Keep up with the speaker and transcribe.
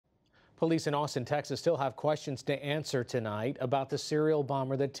Police in Austin, Texas still have questions to answer tonight about the serial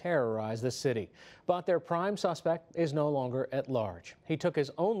bomber that terrorized the city. But their prime suspect is no longer at large. He took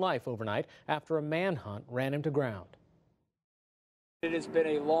his own life overnight after a manhunt ran him to ground. It has been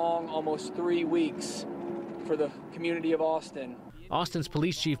a long, almost 3 weeks for the community of Austin. Austin's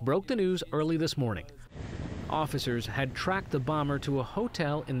police chief broke the news early this morning. Officers had tracked the bomber to a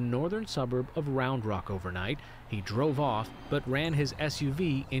hotel in the northern suburb of Round Rock overnight. He drove off, but ran his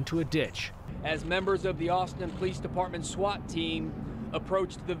SUV into a ditch. As members of the Austin Police Department SWAT team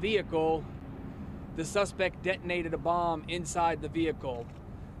approached the vehicle, the suspect detonated a bomb inside the vehicle,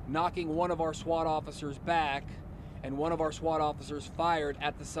 knocking one of our SWAT officers back, and one of our SWAT officers fired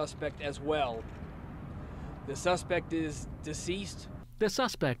at the suspect as well. The suspect is deceased. The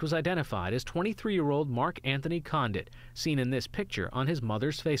suspect was identified as 23-year-old Mark Anthony Conditt, seen in this picture on his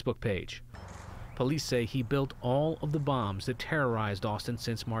mother's Facebook page. Police say he built all of the bombs that terrorized Austin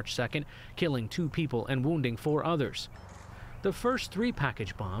since March 2nd, killing 2 people and wounding 4 others. The first 3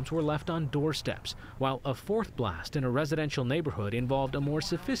 package bombs were left on doorsteps, while a 4th blast in a residential neighborhood involved a more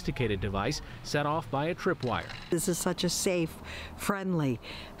sophisticated device set off by a tripwire. This is such a safe, friendly,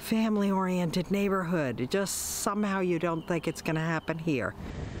 family-oriented neighborhood. Somehow you don't think it's going to happen here.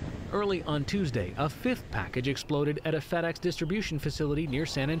 Early on Tuesday, a 5th package exploded at a FedEx distribution facility near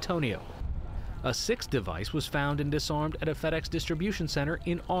San Antonio. A 6th device was found and disarmed at a FedEx distribution center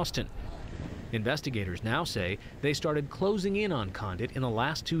in Austin. Investigators now say they started closing in on Conditt in the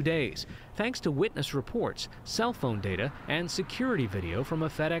last 2 days, thanks to witness reports, cell phone data, and security video from a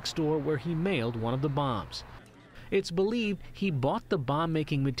FedEx store where he mailed one of the bombs. It's believed he bought the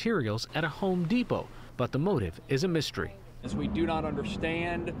bomb-making materials at a Home Depot, but the motive is a mystery. As we do not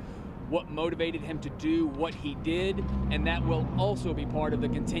understand what motivated him to do what he did, and that will also be part of the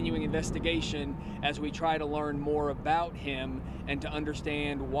continuing investigation as we try to learn more about him and to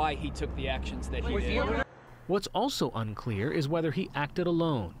understand why he took the actions that he did. What's also unclear is whether he acted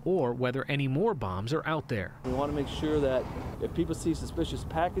alone or whether any more bombs are out there. We want to make sure that if people see suspicious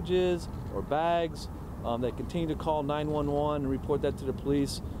packages or bags, they continue to call 911 and report that to the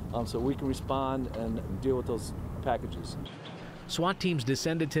police so we can respond and deal with those packages. SWAT teams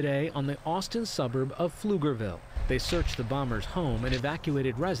descended today on the Austin suburb of Pflugerville. They searched the bomber's home and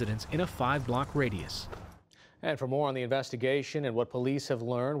evacuated residents in a 5-block radius. And for more on the investigation and what police have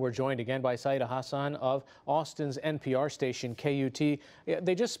learned, we're joined again by Syeda Hasan of Austin's NPR station KUT.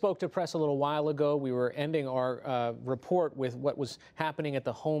 They just spoke to press a little while ago. We were ending our report with what was happening at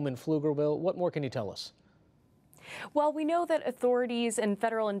the home in Pflugerville. What more can you tell us? Well, we know that authorities and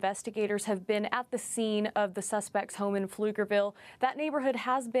federal investigators have been at the scene of the suspect's home in Pflugerville. That neighborhood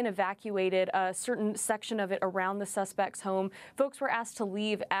has been evacuated, a certain section of it around the suspect's home. Folks were asked to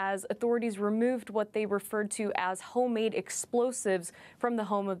leave as authorities removed what they referred to as homemade explosives from the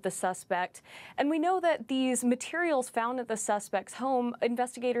home of the suspect. And we know that these materials found at the suspect's home,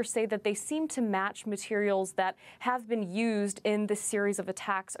 investigators say that they seem to match materials that have been used in this series of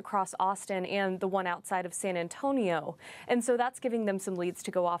attacks across Austin and the one outside of San Antonio. And so that's giving them some leads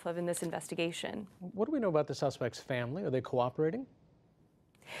to go off of in this investigation. What do we know about the suspect's family? Are they cooperating?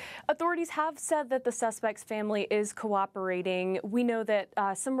 Authorities have said that the suspect's family is cooperating. We know that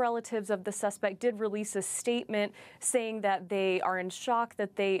some relatives of the suspect did release a statement saying that they are in shock,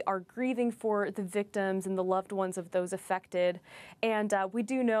 that they are grieving for the victims and the loved ones of those affected. And we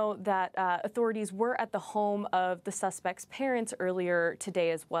do know that authorities were at the home of the suspect's parents earlier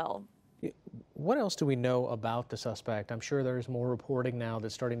today as well. What else do we know about the suspect? I'm sure there's more reporting now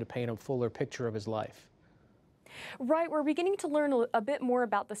that's starting to paint a fuller picture of his life. Right, we're beginning to learn a bit more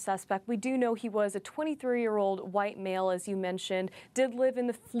about the suspect. We do know he was a 23-year-old white male, as you mentioned, did live in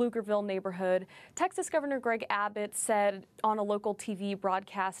the Pflugerville neighborhood. Texas Governor Greg Abbott said on a local TV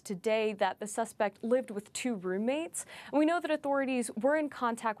broadcast today that the suspect lived with 2 roommates. And we know that authorities were in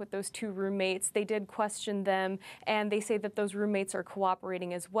contact with those 2 roommates. They did question them, and they say that those roommates are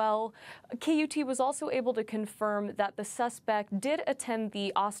cooperating as well. KUT was also able to confirm that the suspect did attend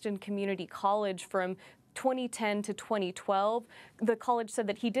the Austin Community College from 2010 to 2012. The college said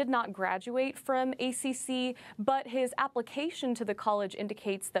that he did not graduate from ACC, but his application to the college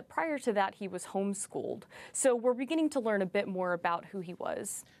indicates that prior to that he was homeschooled. So we're beginning to learn a bit more about who he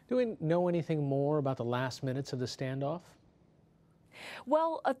was. Do we know anything more about the last minutes of the standoff?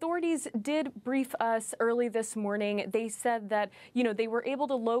 Well, authorities did brief us early this morning. They said that, they were able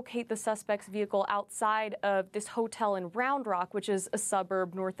to locate the suspect's vehicle outside of this hotel in Round Rock, which is a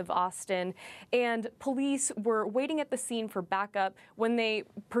suburb north of Austin. And police were waiting at the scene for backup. When they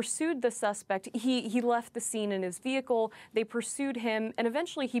pursued the suspect, he left the scene in his vehicle. They pursued him, and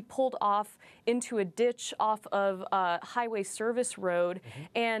eventually he pulled off into a ditch off of Highway Service Road.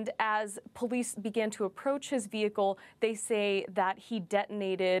 And as police began to approach his vehicle, they say that he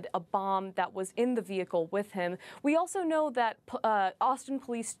detonated a bomb that was in the vehicle with him. We also know that Austin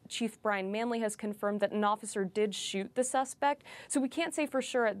Police Chief Brian Manley has confirmed that an officer did shoot the suspect. So we can't say for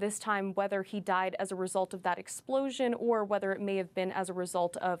sure at this time whether he died as a result of that explosion or whether it may have been as a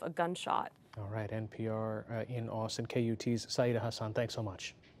result of a gunshot. All right, NPR in Austin, KUT's Syeda Hasan, thanks so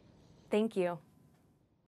much. Thank you.